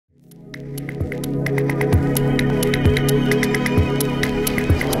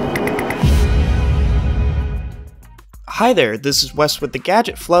Hi there, this is Wes with the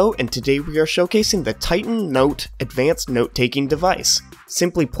Gadget Flow, and today we are showcasing the Titan Note advanced note-taking device.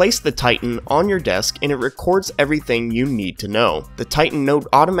 Simply place the Titan on your desk and it records everything you need to know. The Titan Note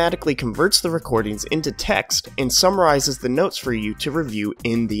automatically converts the recordings into text and summarizes the notes for you to review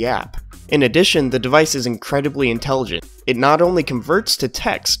in the app. In addition, the device is incredibly intelligent. It not only converts to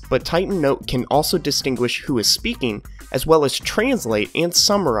text, but Titan Note can also distinguish who is speaking, as well as translate and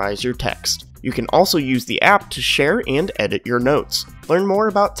summarize your text. You can also use the app to share and edit your notes. Learn more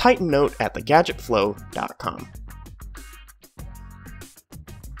about Titan Note at thegadgetflow.com.